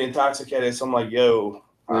pretty intoxicated, so I'm like, yo.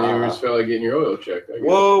 You just felt like getting your oil checked. I guess.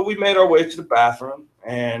 Well, we made our way to the bathroom,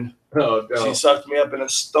 and Oh, no. she sucked me up in a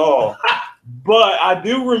stall. But I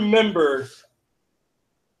do remember,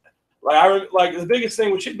 like the biggest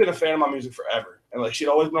thing, which she'd been a fan of my music forever. And like she'd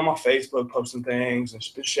always been on my Facebook posting things, and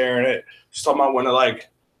she'd been sharing it. She's talking about when to like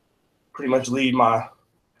pretty much lead my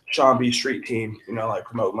Sean B Street team, like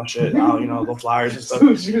promote my shit out, the flyers and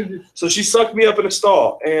stuff. So she sucked me up in a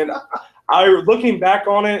stall. And looking back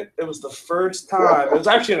on it, it was the first time, it was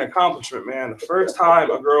actually an accomplishment, man. The first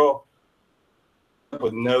time a girl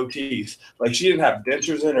with no teeth, like she didn't have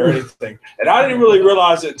dentures in or anything, and I didn't really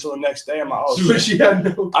realize it until the next day. I'm like, oh, So she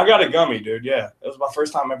had no. I got a gummy, dude. Yeah, it was my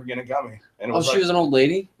first time ever getting a gummy, and it was she was an old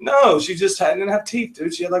lady? No, she just didn't have teeth,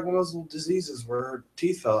 dude. She had like one of those little diseases where her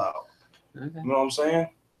teeth fell out. Okay. You know what I'm saying?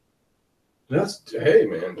 Hey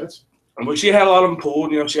man, that's. But she had a lot of them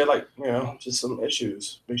pulled. She had like just some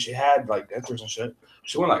issues, but she had like dentures and shit.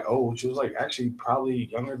 She went like old. She was like actually probably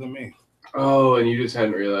younger than me. Oh, and you just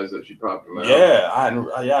hadn't realized that she popped them out. Yeah, I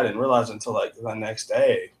didn't realize it until like the next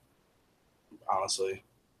day. Honestly,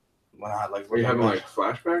 when I like Were you having like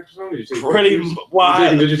flashbacks or something? Did you take pretty pictures?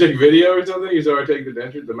 why? Did you take video or something? You saw her take the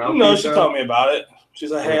dentures, the mouthpiece No, she out? told me about it.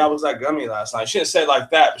 She's like, "Hey, I was that gummy last night." She didn't say it like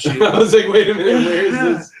that, but she. I was like, wait a minute, where is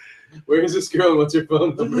this? Where is this girl and what's her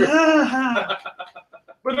phone number?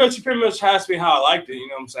 But no, she pretty much asked me how I liked it. You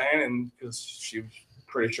know what I'm saying? And because she was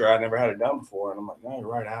pretty sure I'd never had it done before, and I'm like, "No, you're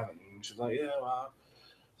right, I haven't." And she's like, "Yeah, well,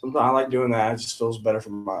 sometimes I like doing that. It just feels better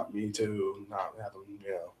for me too, not having,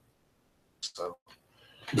 So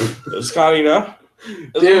It's kind of, you know.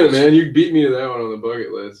 Damn it, man! You beat me to that one on the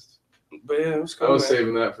bucket list. But yeah, it was I cool. was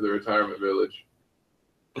saving that for the retirement village.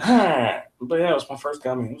 But yeah, it was my first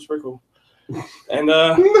gummy. It was pretty cool. And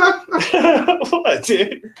what,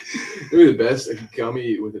 dude? Maybe the best, a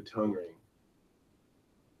gummy with a tongue ring.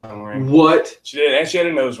 Tongue ring. What? She did, and she had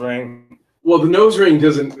a nose ring. Well, the nose ring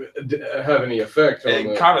doesn't have any effect on It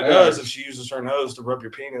the kind of does ass. if she uses her nose to rub your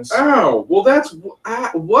penis. Ow! Well, that's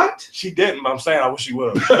what? She didn't, but I'm saying I wish she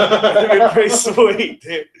would have. That'd be pretty sweet,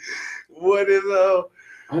 dude. What is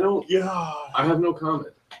I don't. Yeah. I have no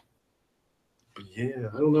comment. Yeah.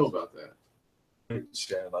 I don't know about that.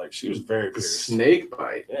 Yeah, like she was very The pierced. snake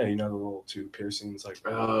bite. Yeah, you know the little two piercings, like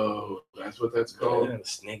Oh, that's what that's yeah, called. the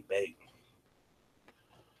snake bait.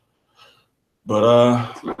 But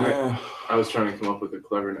yeah, I was trying to come up with a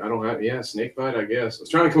clever. I don't have. Yeah, snake bite. I guess I was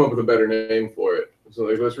trying to come up with a better name for it. So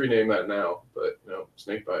like, let's rename that now. But no,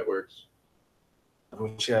 snake bite works.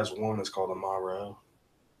 she has one that's called a Monroe.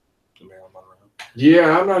 The Marilyn Monroe.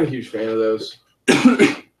 Yeah, I'm not a huge fan of those.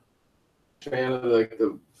 Fan of like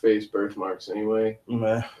the face birthmarks anyway.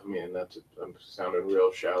 Meh. I mean, I'm sounding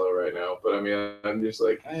real shallow right now, but I mean, I'm just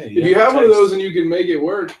like, Hey, if you have one of those and you can make it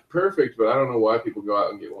work, perfect. But I don't know why people go out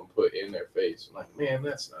and get one put in their face. I'm like, man,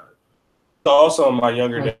 that's not. Also, in my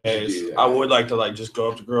younger Why would you days, do that? I would like to like just go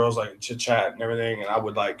up to girls, like chit chat and everything, and I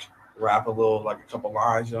would like rap a little, like a couple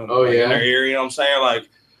lines, you know, Oh, like, yeah? in their ear, you know what I'm saying, like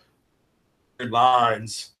weird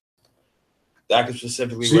lines that I could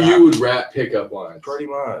specifically So rap. you would rap pickup lines? Pretty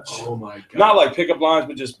much. Oh my god! Not like pickup lines,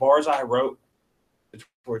 but just bars I wrote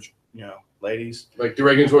towards, you know, ladies. like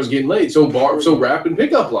directing towards getting laid. So rap and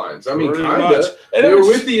pickup lines. I mean, Pretty kinda. much. And They it were was-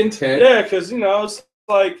 with the intent. Yeah, because you know it's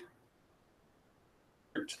like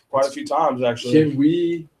quite a few times actually. Can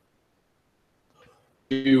we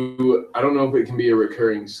do? I don't know if it can be a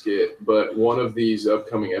recurring skit, but one of these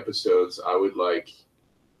upcoming episodes, I would like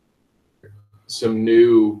some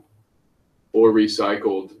new or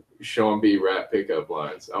recycled Sean B rap pickup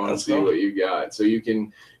lines. I want to Let's see go. what you got, so you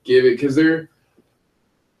can give it because they're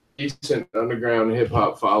decent underground hip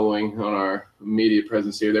hop following on our media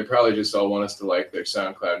presence here. They probably just all want us to like their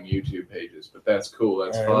SoundCloud and YouTube pages, but that's cool.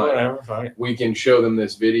 That's Hey, fine. whatever, fine. We can show them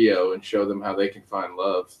this video and show them how they can find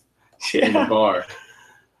love in the Yeah. bar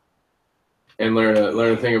and learn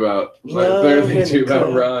a thing about Love learn a thing in too the about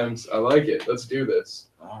club. rhymes. I like it. Let's do this.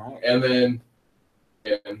 All right. And then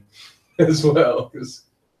as well, 'cause-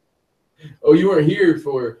 you weren't here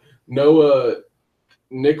for Noah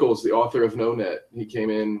Nichols, the author of No Net. He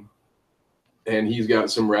came in and he's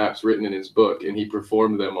got some raps written in his book and he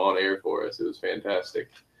performed them on air for us. It was fantastic.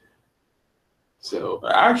 So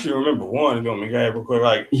I actually remember one. If you want me to go real quick,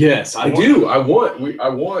 like yes, I do. I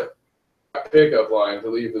want a pickup line to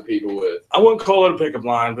leave the people with. I wouldn't call it a pickup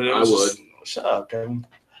line, but it I was would. just, shut up, Kevin.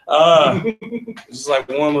 It's like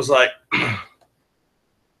one was like,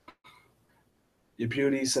 your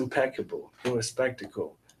beauty's impeccable, you're a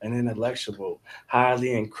spectacle, and intellectual,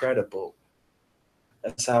 highly incredible.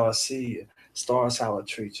 That's how I see you. Stars how I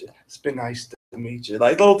treat you. It's been nice to meet you.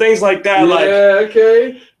 Like little things like that, like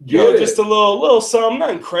okay. you know, Get just it. a little something,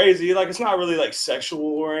 nothing crazy. Like it's not really like sexual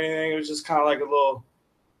or anything. It was just kind of like a little,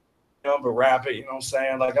 you know, but rap it. You know what I'm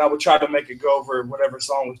saying? Like I would try to make it go over whatever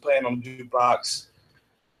song was playing on the jukebox.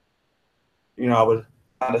 You know, I would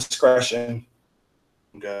my discretion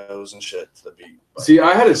goes and shit to the beat. But See,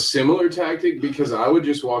 I had a similar tactic because I would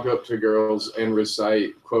just walk up to girls and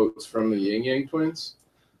recite quotes from the Yin Yang Twins.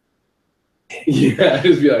 Yeah, I'd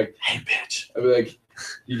just be like, hey, bitch. I'd be like,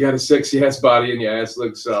 you got a sexy ass body and your ass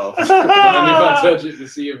looks soft. And then if I touch it to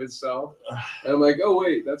see if it's soft, and I'm like, oh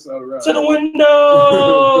wait, that's not right. To the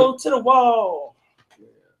window, to the wall,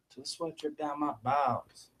 to the sweat drip down my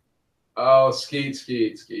bowels. Oh, skeet,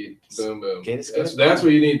 boom, boom. Skeet, skeet, That's boom.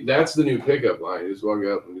 what you need. That's the new pickup line. You just walk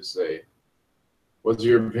up and just say, "What's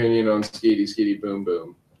your opinion on skeety, boom,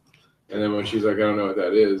 boom?" And then when she's like, "I don't know what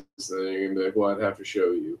that is," then you're gonna be like, "Well, I'd have to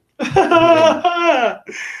show you."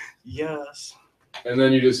 Yes. And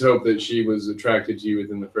then you just hope that she was attracted to you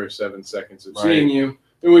within the first 7 seconds of Right. seeing you.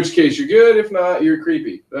 In which case, you're good. If not, you're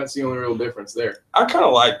creepy. That's the only real difference there. I kind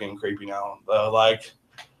of like being creepy now, though. Like,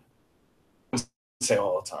 I say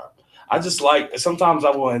all the time. I just like, sometimes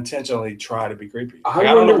I will intentionally try to be creepy. Like, I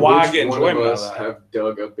don't know wonder why I which get one enjoyment of out us of that. have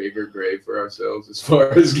dug a bigger grave for ourselves as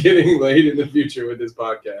far as getting laid in the future with this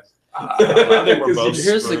podcast. I think we're both.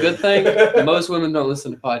 Here's the good thing: most women don't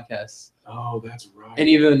listen to podcasts, Oh, that's right. and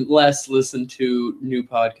even less listen to new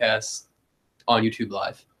podcasts on YouTube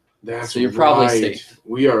Live. That's So you're probably right. safe.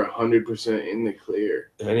 We are 100% in the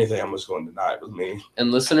clear. If anything, I'm just going to deny it with me. And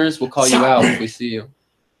listeners, we'll call you out if we see you.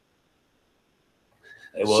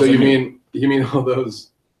 It So wasn't you me. mean all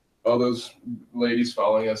those All those ladies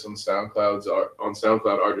following us on SoundCloud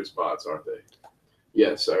are just bots, aren't they?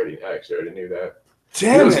 Yes, I actually already knew that.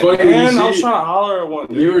 Damn It's it, funny when you man! I see- was trying to holler at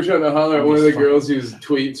one. You were trying to holler at one of the Fuck. girls whose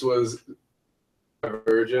tweets was a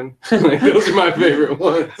virgin. Like, those are my favorite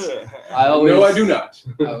ones. No, I do not.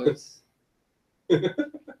 I always,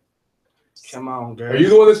 Come on, girl. Are you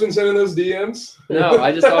the one that's been sending those DMs? no,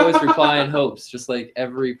 I just always reply in hopes, just like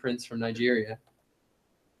every prince from Nigeria.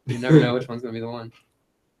 You never know which one's gonna be the one.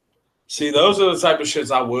 See, those are the type of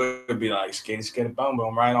shits I would be like, skitty, boom,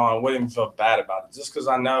 boom, right on. I wouldn't even feel bad about it. Just because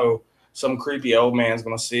I know some creepy old man's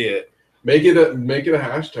going to see it. Make it a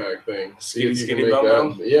hashtag thing. See if you can Skitty make bum that.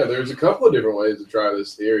 bum? Yeah, there's a couple of different ways to try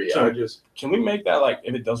this theory. Sure. I just Can we make that, like,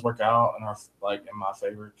 if it does work out in our, like, in my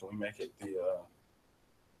favor, can we make it the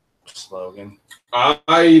slogan?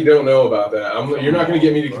 I don't know about that. You're not going to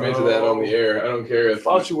get me to Come commit on, to that bro. on the air. I don't care I if.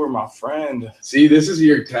 thought you were my friend. See, this is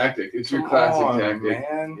your tactic. It's your Come classic on, tactic.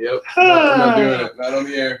 man. Yep. No, I'm not doing it. Not on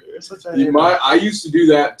the air. You're such a hater. I used to do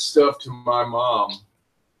that stuff to my mom.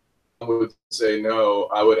 I would say no.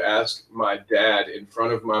 I would ask my dad in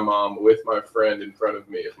front of my mom with my friend in front of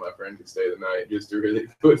me if my friend could stay the night, just to really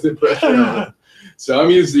put the pressure on him. So I'm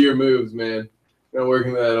used to your moves, man. Not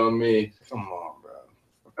working that on me. Come on, bro.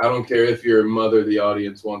 I don't care if your mother, the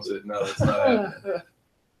audience, wants it. No, it's not happening.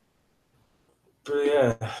 But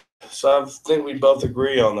yeah, so I think we both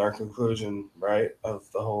agree on our conclusion, right?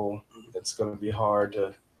 Of the whole, it's going to be hard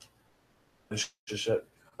to shit.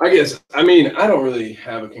 I guess. I mean, I don't really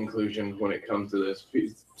have a conclusion when it comes to this.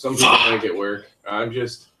 Some people make it work. I'm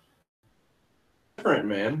just different,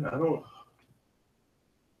 man.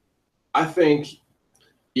 I think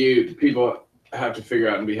people have to figure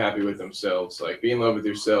out and be happy with themselves. Like, be in love with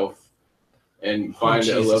yourself and find a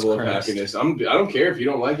Jesus level Christ. of happiness. I don't care if you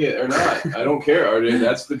don't like it or not. I don't care.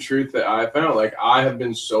 That's the truth that I found. Like, I have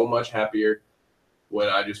been so much happier when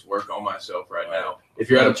I just work on myself right now. If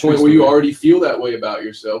you're at a point where you already feel that way about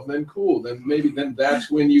yourself, then cool. Then that's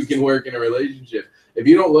when you can work in a relationship. If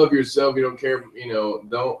you don't love yourself, you don't care,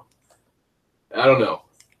 I don't know.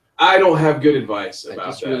 I don't have good advice I about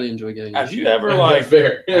just that. really enjoy getting. Have your you shit. ever, like,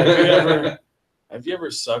 fair? have you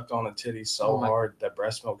ever sucked on a titty so Oh my- hard that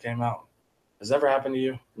breast milk came out? Has that ever happened to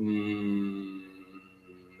you?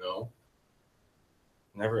 No.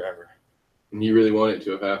 Never, ever. You really want it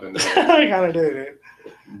to have happened I kind of did it.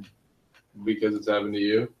 because it's happened to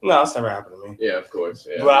you? No, it's never happened to me. Yeah, of course.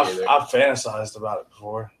 Yeah, But me either. I've fantasized about it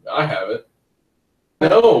before. I haven't.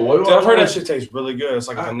 No, what do Dude, I I've heard that want? shit tastes really good. It's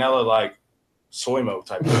like a vanilla, like, soy milk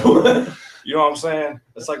type of milk. You know what I'm saying?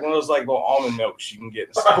 It's like one of those, like, little almond milks you can get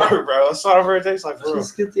in the store, bro. That's what I've heard it tastes like, for real.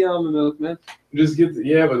 Just get the almond milk, man. Just get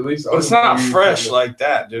but at least But it's not fresh like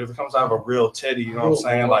that, dude. If it comes out of a real titty, you know what I'm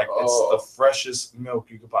saying? Like, it's the freshest milk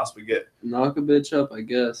you could possibly get. Knock a bitch up, I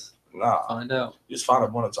guess. Nah, Find out. you just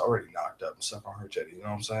find one that's already knocked up and stuff on her titty. You know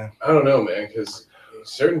what I'm saying? I don't know, man, because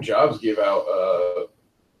certain jobs give out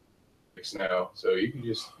now, so you can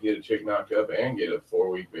just get a chick knocked up and get a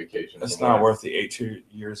 4-week vacation. It's somewhere. not worth the 8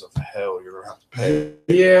 years of hell you're gonna have to pay.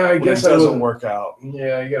 Yeah, I When guess it I doesn't would. work out.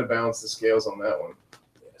 Yeah, you got to balance the scales on that one.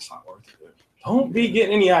 Yeah, it's not worth it. Dude. Don't be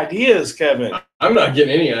getting any ideas, Kevin. I'm not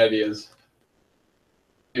getting any ideas.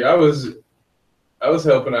 Dude, I was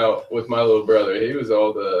helping out with my little brother. He was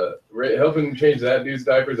all helping change that dude's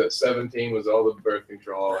diapers at 17 was all the birth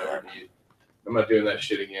control I ever need. I'm not doing that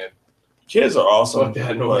shit again. Kids are awesome. Fuck that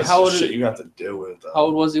but noise. it's How the old- shit you have to deal with. How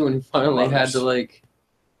old was he when he finally had Mothers. to like?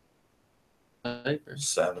 Diapers?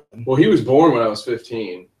 7. Well, he was born when I was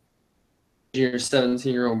 15. Your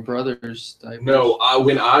 17-year-old brother's diapers. No,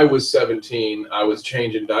 when I was 17, I was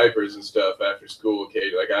changing diapers and stuff after school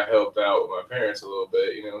occasionally. Like, I helped out with my parents a little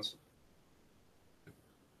bit,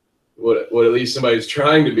 what at least somebody's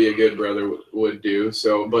trying to be a good brother would do.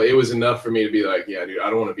 So, but it was enough for me to be like, yeah, dude, I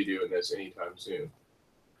don't want to be doing this anytime soon.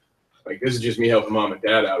 Like, this is just me helping mom and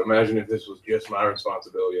dad out. Imagine if this was just my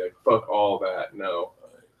responsibility. Like, fuck all that. No,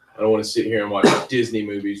 I don't want to sit here and watch Disney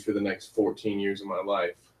movies for the next 14 years of my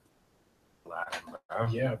life.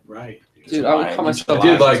 Yeah, right. Dude, I would call myself. I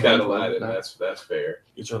did like Aladdin. that Aladdin. That's fair.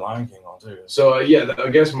 Get your Lion King on too. So I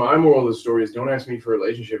guess my moral of the story is don't ask me for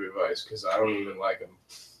relationship advice because I don't even like them.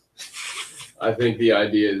 I think the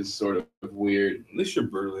idea is sort of weird. At least you're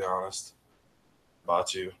brutally honest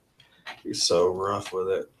about you. You're so rough with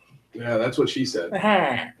it. Yeah, that's what she said.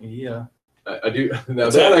 Yeah. I do. Now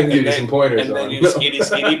that I can give you some pointers And then on. you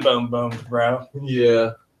skitty boom boom, bro.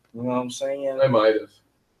 Yeah, You know what I'm saying? I might have.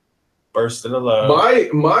 Bursted a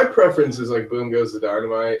load. My preference is like boom goes the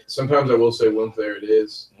dynamite. Sometimes I will say once there it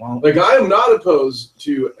is. Well, Like I am not opposed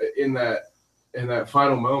to in that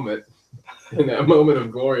final moment in that moment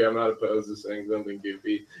of glory, I'm not opposed to saying something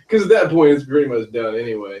goofy because at that point it's pretty much done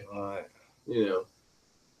anyway. Right. You know,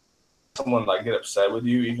 Someone like get upset with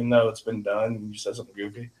you even though it's been done and you said something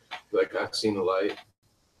goofy. like I've seen the light.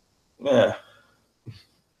 Yeah.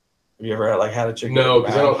 Have you ever had a chick? No,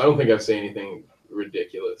 because I don't think I say anything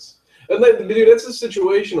ridiculous. And like, dude, that's a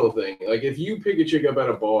situational thing. Like if you pick a chick up at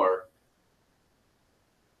a bar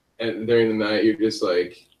and during the night you're just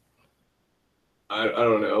like, I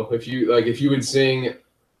don't know, if you would sing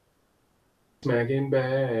smacking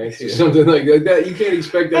backs or something like that, you can't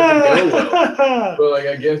expect that to go well. But like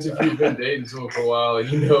I guess if you've been dating someone for a while and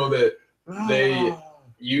you know that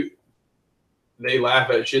they laugh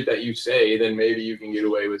at shit that you say, then maybe you can get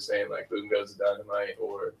away with saying like boom goes the dynamite,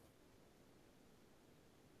 or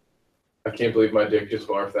I can't believe my dick just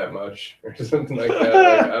barfed that much or something like that.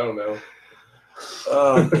 Like, I don't know.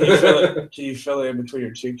 Can you feel it in between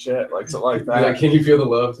your cheek chat? Like something like that? Like, can you feel the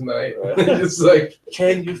love tonight? Just like,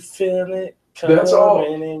 can you feel it That's all.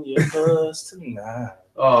 coming in your buzz tonight?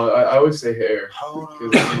 oh, I would say hair. Hold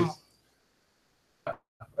 'Cause it's-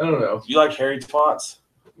 I don't know. You like hairy twats?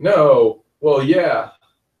 No. Well, yeah.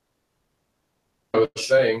 I was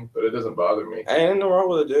saying, but it doesn't bother me. Ain't no wrong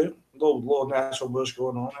with it, dude. Little natural bush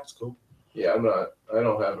going on. That's cool. Yeah, I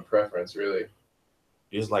don't have a preference really.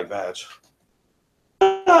 You just like vag.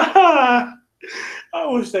 I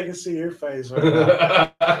wish they could see your face right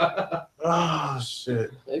now. I Oh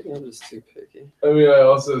shit. Maybe I'm just too picky. mean, I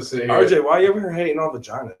also say RJ, why you over here hating on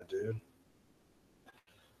vagina, dude?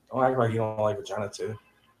 Don't act like you don't like vagina too.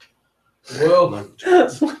 You well, like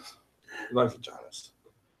vaginas. You like vaginas.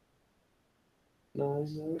 No.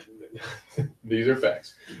 these are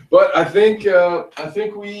facts. But I think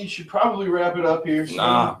we should probably wrap it up here soon.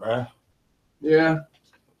 Nah, bruh. Yeah.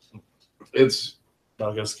 It's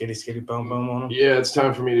Don't go skitty boom boom on them. Yeah, it's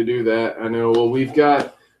time for me to do that. I know. Well, we've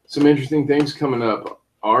got some interesting things coming up.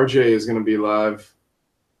 RJ is going to be live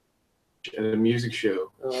at a music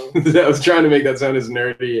show. I was trying to make that sound as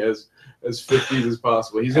nerdy as 50s as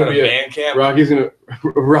possible. He's going to be band camp.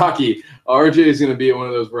 Rocky. RJ is going to be at one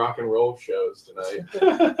of those rock and roll shows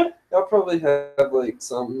tonight. I'll probably have like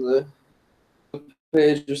something the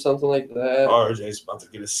page or something like that. RJ's about to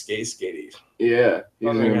get a skate. Yeah, he's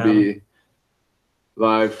going to be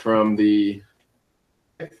live from the.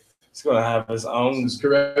 He's gonna have his own This is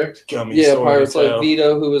correct. gummy Yeah, story Pirates to tell. Like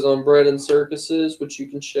Vito, who was on Bread and Circuses, which you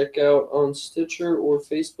can check out on Stitcher or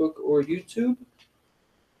Facebook or YouTube.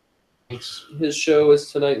 His show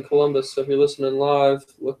is tonight in Columbus, so if you're listening live,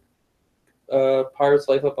 look Pirates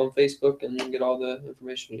Life up on Facebook and you can get all the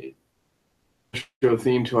information you need. Show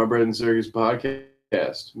theme to our Bread and Circus podcast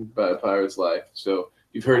by Pirates Life. So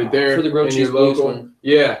you've heard it there. For the Grilled in your Cheese Blues local- one.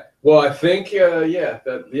 Yeah. Well, I think, it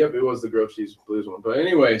was the Grilled Cheese Blues one. But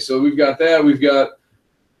anyway, so we've got that. We've got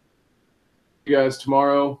you guys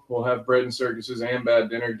tomorrow. We'll have Bread and Circuses and Bad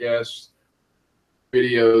Dinner guests.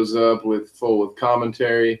 Videos up with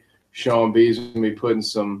commentary. Sean B's going to be putting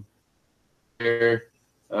some there.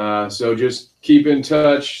 So just keep in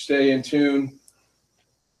touch. Stay in tune.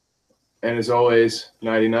 And as always,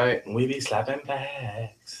 nighty night. We be slapping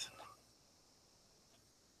backs.